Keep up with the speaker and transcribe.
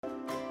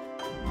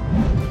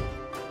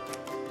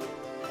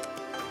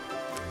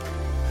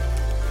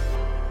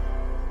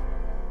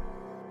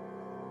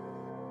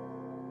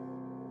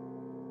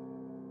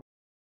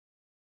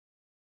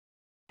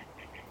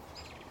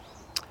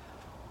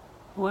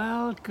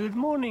Well, good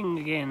morning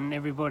again,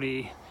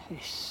 everybody.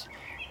 It's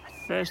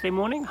Thursday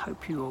morning.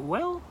 Hope you are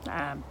well.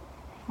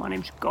 My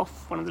name's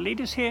Goff, one of the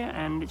leaders here,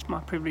 and it's my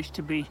privilege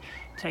to be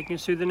taking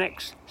us through the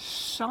next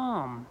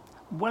psalm.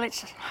 Well,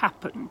 it's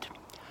happened.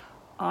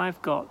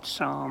 I've got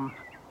Psalm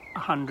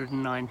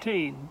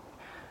 119,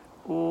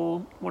 or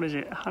what is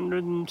it,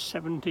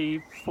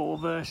 174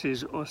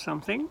 verses or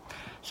something.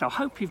 So I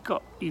hope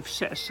you've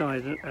set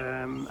aside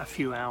a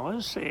few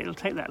hours. It'll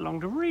take that long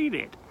to read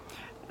it.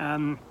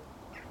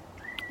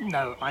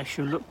 No, I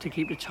shall look to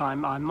keep the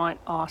time. I might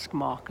ask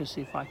Marcus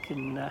if I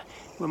can,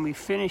 when we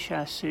finish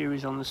our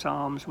series on the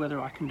Psalms,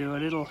 whether I can do a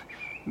little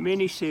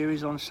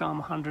mini-series on Psalm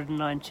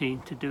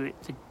 119 to do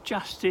it the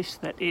justice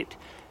that it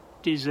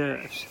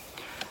deserves.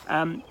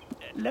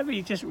 Let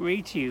me just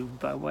read to you,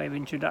 by way of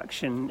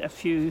introduction, a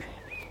few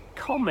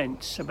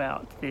comments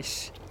about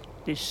this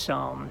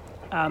psalm.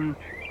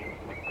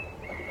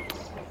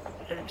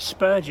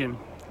 Spurgeon,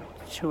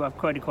 who I've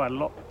quoted quite a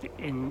lot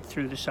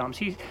through the Psalms,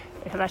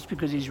 that's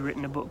because he's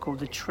written a book called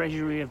The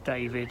Treasury of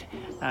David,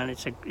 and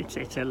it's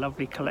a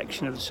lovely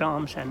collection of the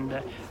Psalms,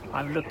 and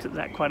I've looked at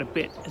that quite a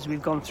bit as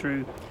we've gone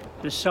through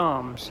the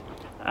Psalms.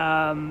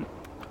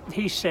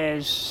 He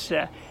says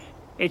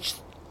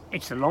it's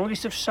the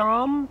longest of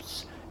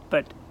Psalms,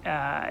 but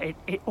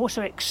it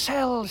also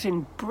excels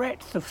in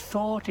breadth of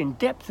thought, in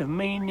depth of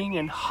meaning,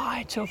 and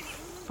height of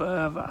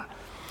fervour.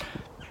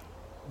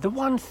 The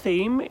one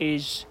theme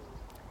is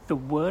the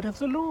word of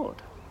the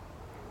Lord.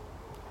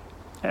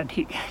 And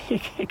he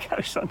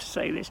goes on to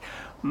say this: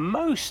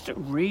 most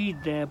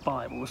read their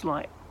Bibles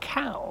like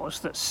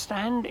cows that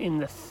stand in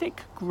the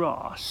thick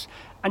grass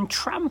and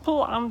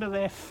trample under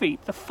their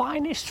feet the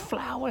finest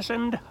flowers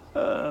and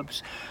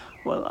herbs.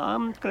 Well,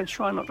 I'm going to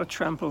try not to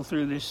trample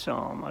through this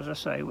psalm. As I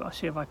say, I'll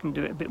see if I can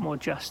do it a bit more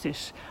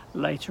justice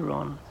later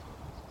on.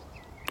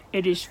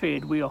 It is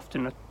feared we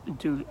often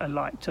do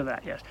alike to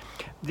that, yes.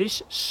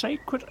 This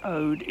sacred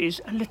ode is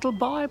a little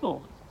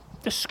Bible,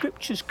 the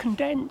scriptures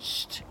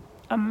condensed,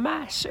 a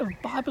mass of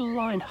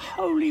Bible-line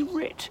holy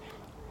writ,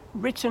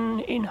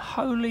 written in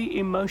holy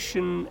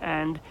emotion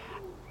and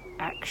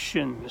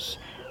actions.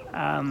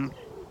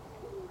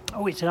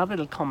 It's another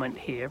little comment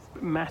here.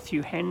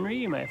 Matthew Henry,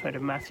 you may have heard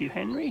of Matthew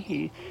Henry.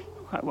 He's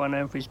quite well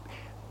known for his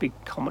big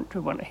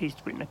commentary. He's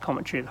written a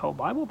commentary of the whole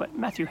Bible, but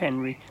Matthew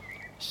Henry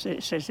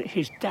says that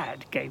his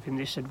dad gave him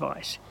this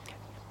advice.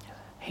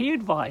 He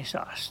advised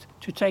us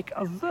to take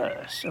a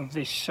verse of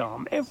this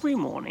psalm every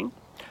morning,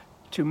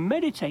 to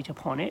meditate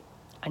upon it,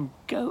 and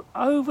go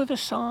over the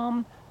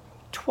psalm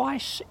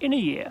twice in a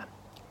year.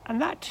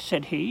 And that,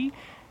 said he,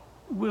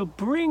 will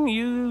bring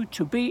you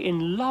to be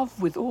in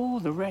love with all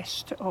the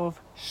rest of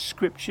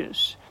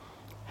scriptures.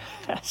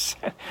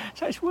 So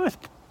it's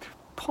worth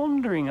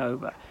pondering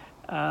over.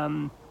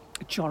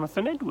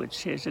 Jonathan Edwards,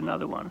 here's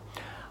another one.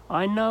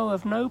 I know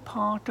of no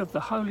part of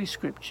the Holy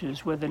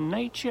Scriptures where the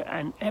nature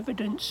and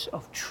evidence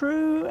of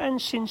true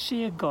and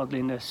sincere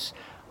godliness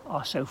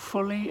are so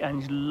fully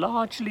and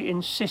largely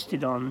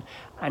insisted on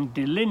and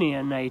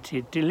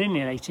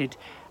delineated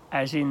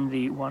as in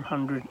the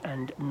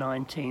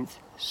 119th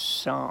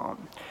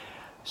Psalm.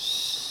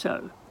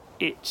 So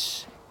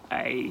it's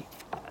a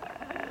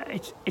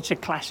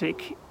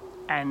classic,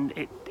 and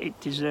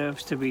it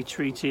deserves to be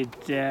treated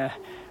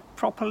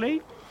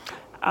properly.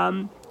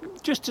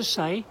 Just to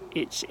say,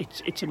 it's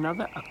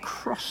another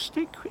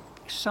acrostic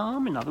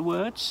psalm. In other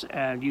words,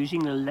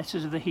 using the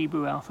letters of the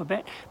Hebrew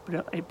alphabet,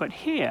 but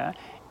here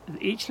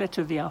each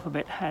letter of the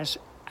alphabet has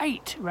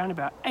around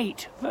about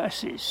eight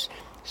verses,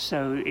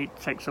 so it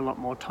takes a lot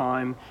more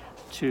time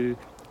to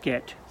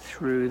get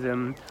through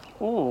them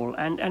all.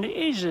 And it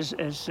is,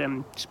 as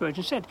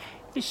Spurgeon said,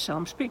 this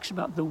psalm speaks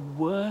about the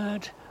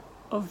word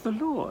of the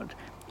Lord.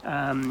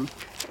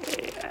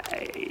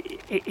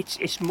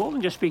 It's more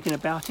than just speaking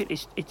about it.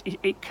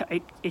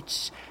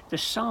 It's the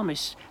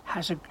psalmist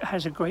has a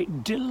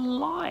great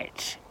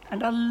delight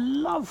and a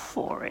love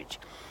for it,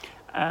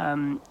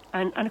 and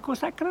of course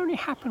that can only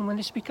happen when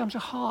this becomes a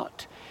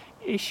heart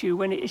issue.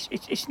 When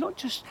it's not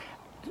just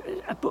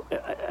a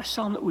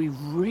psalm that we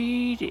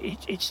read.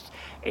 It's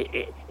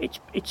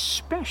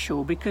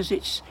special because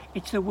it's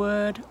the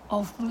word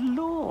of the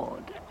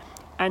Lord,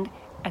 and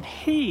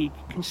He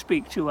can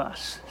speak to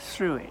us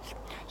through it.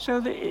 So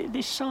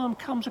this psalm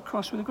comes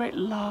across with a great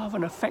love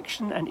and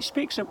affection, and it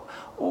speaks of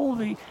all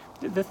the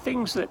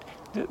things that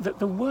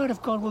the Word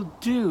of God will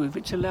do if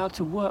it's allowed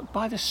to work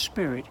by the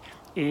Spirit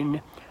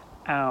in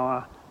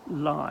our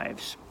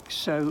lives.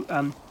 So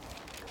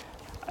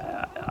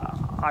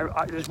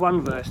there's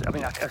one verse. I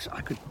mean,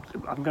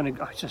 I'm going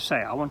to just say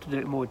I want to do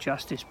it more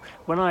justice.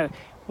 When I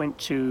went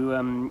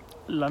to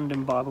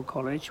London Bible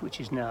College, which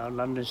is now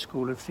London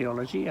School of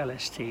Theology,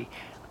 LST,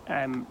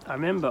 I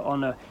remember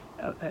on a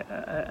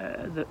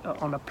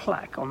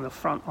plaque on the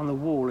front on the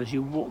wall as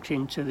you walked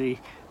into the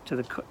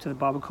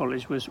Bible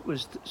College was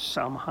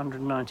Psalm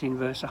 119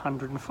 verse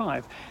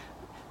 105.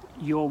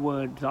 Your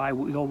word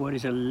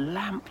is a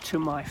lamp to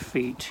my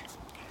feet.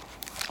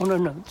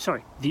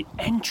 The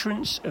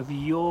entrance of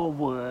your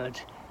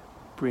word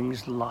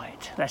brings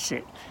light. That's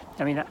it.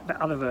 I mean,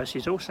 that other verse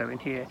is also in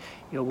here.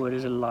 Your word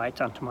is a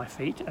light unto my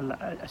feet,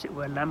 as it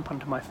were, a lamp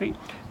unto my feet.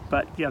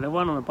 But the other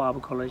one on the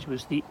Bible College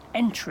was the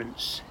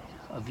entrance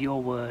of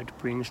your word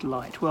brings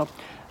light. Well,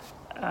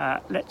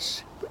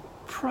 let's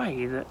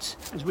pray that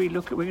as we're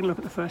going to look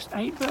at the first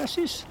 8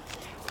 verses,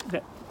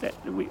 that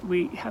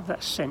we have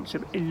that sense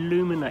of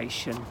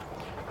illumination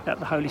that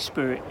the Holy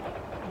Spirit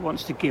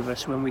wants to give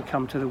us when we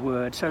come to the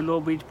Word. So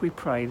Lord, we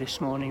pray this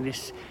morning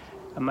this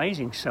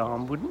amazing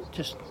psalm wouldn't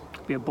just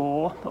be a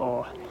bore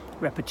or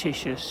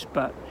repetitious,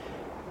 but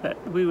that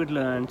we would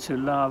learn to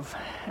love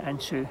and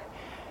to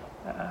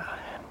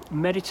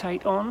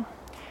meditate on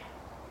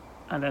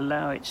and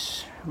allow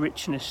its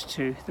richness,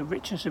 to the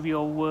richness of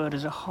your Word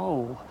as a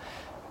whole,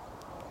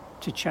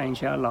 to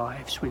change our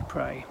lives, we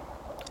pray,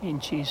 in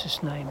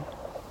Jesus' name.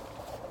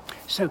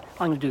 So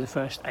I'm going to do the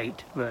first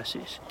 8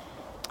 verses.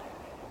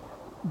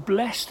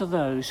 Blessed are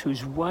those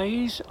whose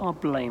ways are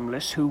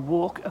blameless, who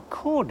walk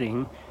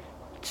according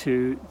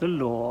to the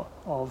law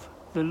of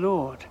the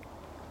Lord.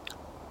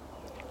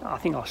 I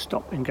think I'll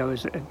stop and go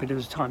as a bit of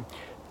a time.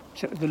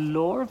 So the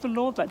law of the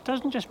Lord, that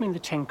doesn't just mean the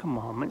 10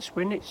 Commandments.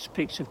 When it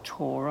speaks of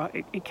Torah,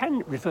 it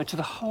can refer to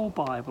the whole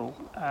Bible.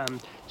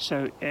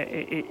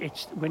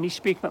 It's when he's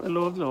speaking about the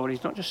law of the Lord,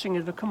 he's not just thinking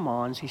of the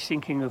commands, he's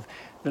thinking of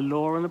the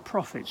law and the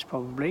prophets,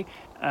 probably.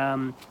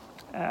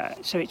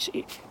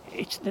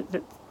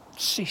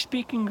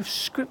 Speaking of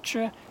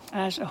Scripture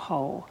as a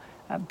whole.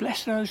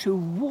 Blessed are those who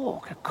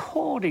walk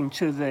according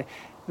to the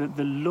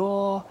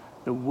law,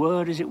 the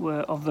word, as it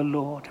were, of the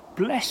Lord.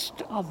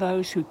 Blessed are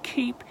those who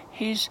keep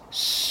his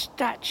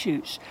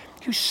statutes,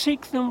 who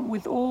seek them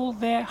with all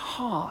their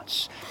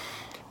hearts.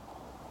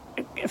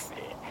 I'm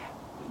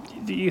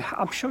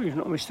sure you've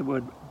not missed the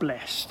word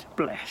blessed,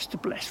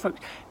 folks.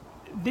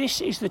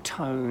 This is the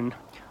tone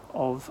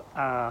of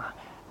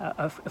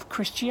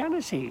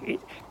Christianity.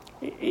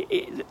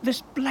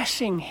 This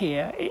blessing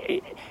here,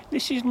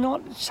 this is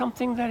not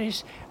something that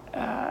is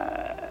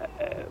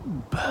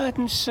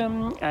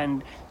burdensome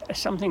and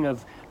something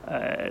of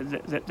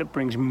that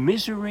brings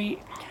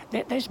misery.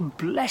 There's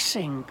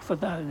blessing for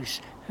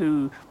those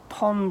who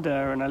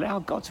ponder and allow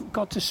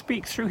God to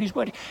speak through his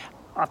word.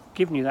 I've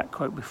given you that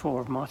quote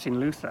before of Martin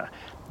Luther.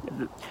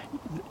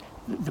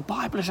 The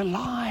Bible is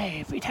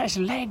alive. It has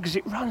legs.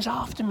 It runs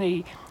after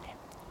me.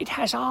 It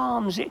has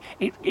arms.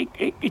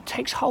 It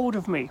takes hold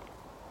of me.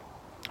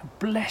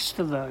 Blessed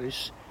are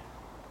those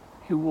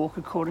who walk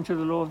according to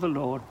the law of the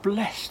Lord.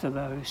 Blessed are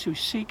those who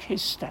seek his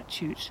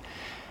statutes,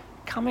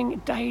 coming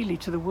daily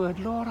to the word.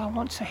 Lord, I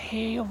want to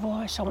hear your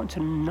voice. I want to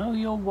know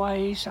your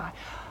ways.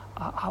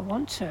 I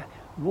want to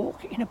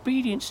walk in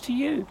obedience to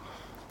you.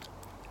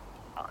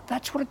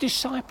 That's what a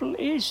disciple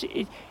is.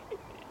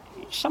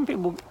 Some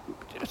people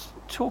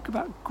talk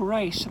about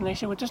grace and they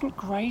say, well, doesn't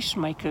grace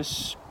make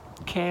us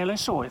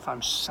careless? Or if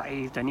I'm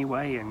saved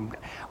anyway, and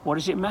what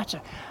does it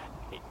matter?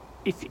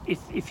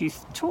 If you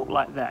talk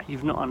like that,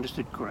 you've not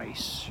understood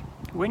grace.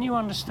 When you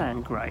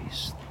understand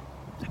grace,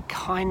 the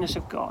kindness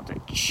of God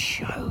that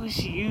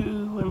chose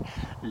you and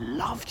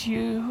loved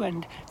you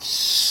and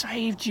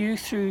saved you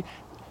through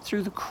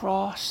the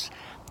cross,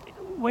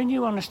 when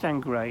you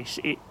understand grace,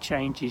 it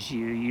changes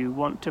you. You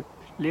want to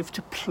live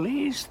to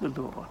please the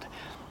Lord.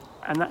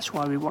 And that's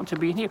why we want to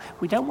be in here.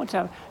 We don't want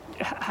to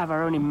have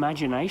our own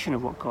imagination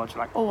of what God's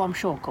like. Oh, I'm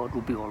sure God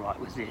will be all right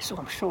with this. Oh,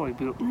 I'm sure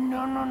he'll be...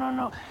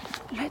 No.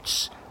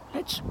 Let's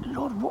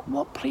Lord,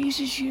 what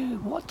pleases you?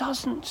 What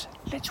doesn't?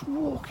 Let's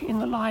walk in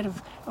the light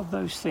of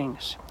those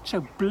things.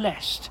 So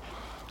blessed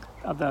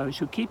are those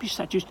who keep his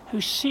statutes,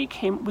 who seek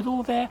him with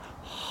all their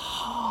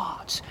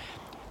heart.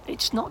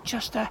 It's not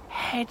just a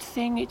head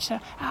thing, it's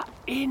our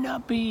inner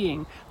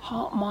being,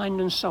 heart,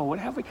 mind and soul.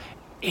 Whatever.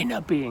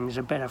 Inner being is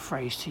a better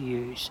phrase to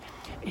use.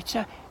 It's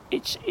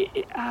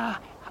our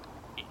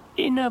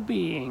inner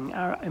being,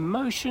 our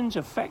emotions,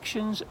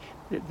 affections,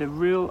 the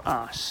real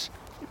us.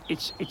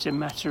 It's a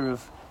matter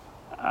of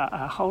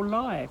our whole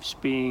lives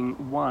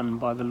being won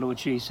by the Lord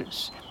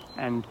Jesus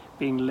and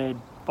being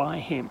led by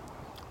him,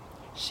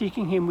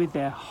 seeking him with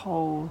their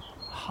whole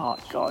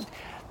heart. God,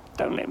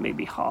 don't let me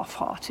be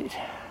half-hearted.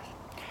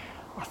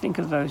 I think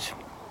of those, do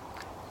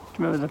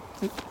you remember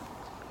the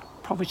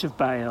prophets of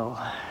Baal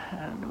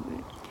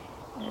and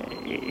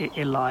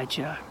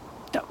Elijah,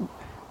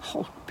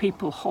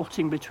 people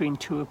halting between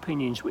two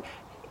opinions.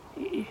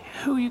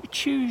 Who you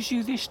choose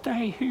you this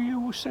day, who you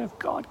will serve.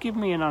 God, give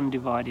me an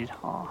undivided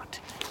heart,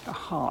 a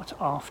heart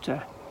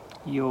after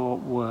your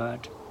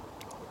word.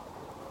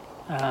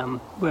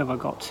 Where have I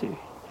got to?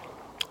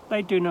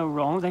 They do no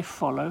wrong, they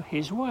follow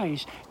his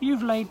ways.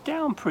 You've laid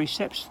down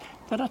precepts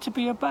that are to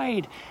be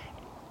obeyed.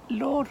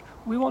 Lord,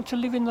 we want to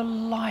live in the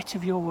light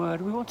of your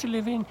word. We want to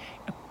live in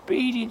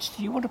obedience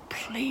to you. We want to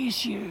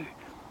please you.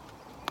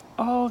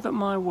 Oh, that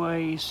my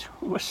ways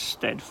were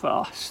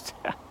steadfast.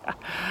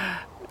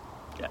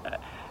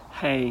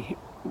 Hey,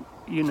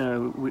 you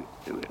know,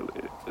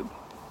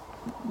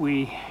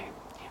 we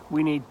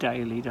need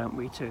daily, don't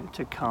we,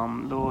 to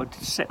come. Lord,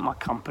 set my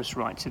compass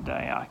right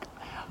today.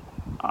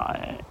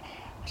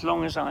 As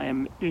long as I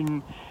am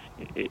in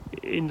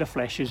in the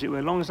flesh, as it were.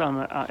 As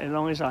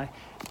long as I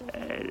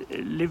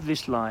live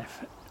this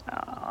life,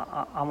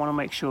 I want to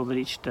make sure that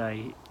each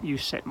day you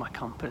set my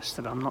compass,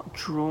 that I'm not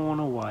drawn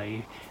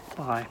away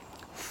by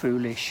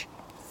foolish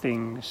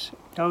things.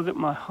 Oh, that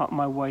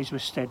my ways were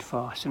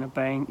steadfast in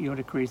obeying your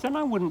decrees. Then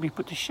I wouldn't be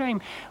put to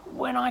shame.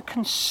 When I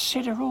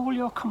consider all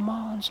your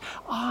commands,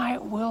 I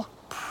will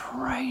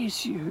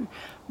praise you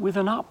with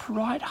an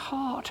upright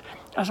heart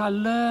as I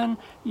learn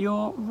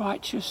your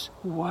righteous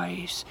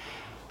ways.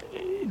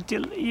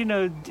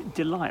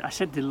 Delight. I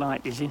said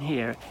delight is in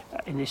here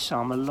in this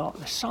psalm a lot.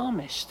 The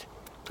psalmist,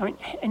 I mean,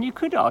 and you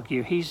could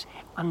argue he's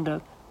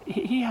under.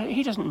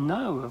 He doesn't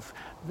know of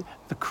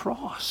the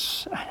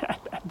cross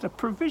and the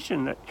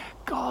provision that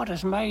God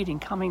has made in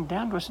coming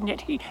down to us, and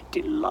yet he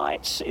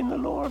delights in the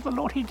law of the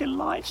Lord. He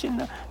delights in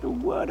the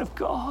word of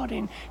God,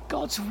 in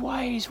God's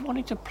ways,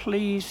 wanting to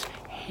please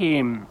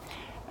him.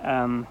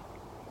 I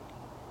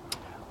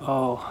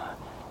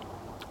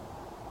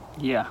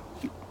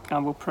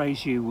will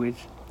praise you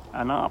with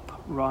an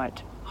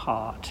upright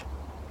heart.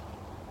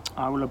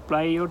 I will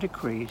obey your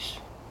decrees.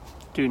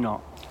 Do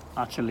not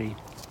utterly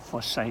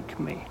forsake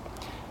me.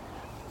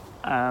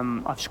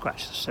 I've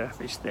scratched the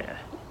surface there.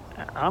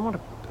 I want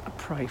to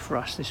pray for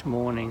us this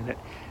morning that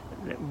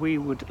we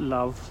would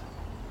love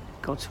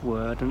God's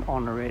word and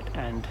honour it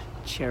and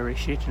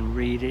cherish it and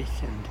read it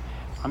and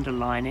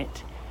underline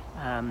it,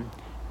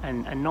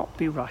 and not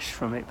be rushed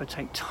from it, but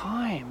take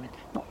time,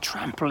 not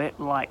trample it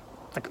like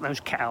those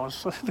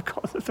cows, the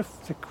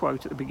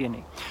quote at the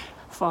beginning.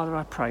 Father,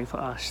 I pray for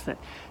us that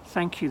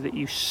thank you that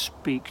you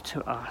speak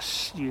to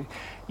us.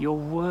 Your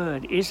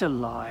word is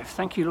alive.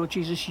 Thank you, Lord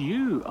Jesus,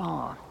 you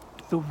are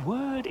the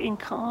word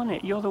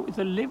incarnate. You're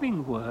the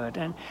living word.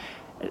 And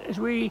as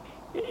we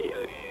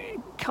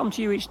come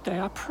to you each day,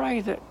 I pray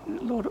that,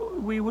 Lord,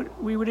 we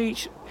would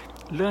each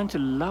learn to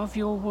love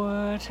your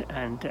word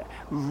and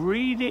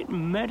read it,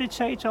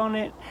 meditate on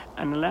it,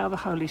 and allow the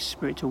Holy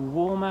Spirit to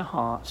warm our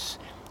hearts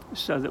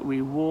so that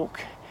we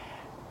walk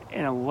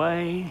in a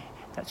way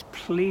that's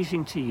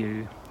pleasing to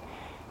you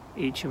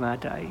each of our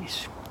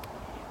days.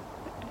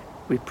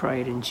 We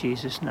pray it in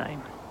Jesus'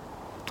 name.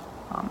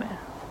 Amen.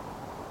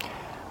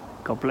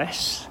 God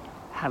bless.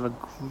 Have a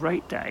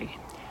great day,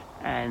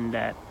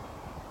 and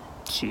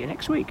see you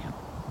next week.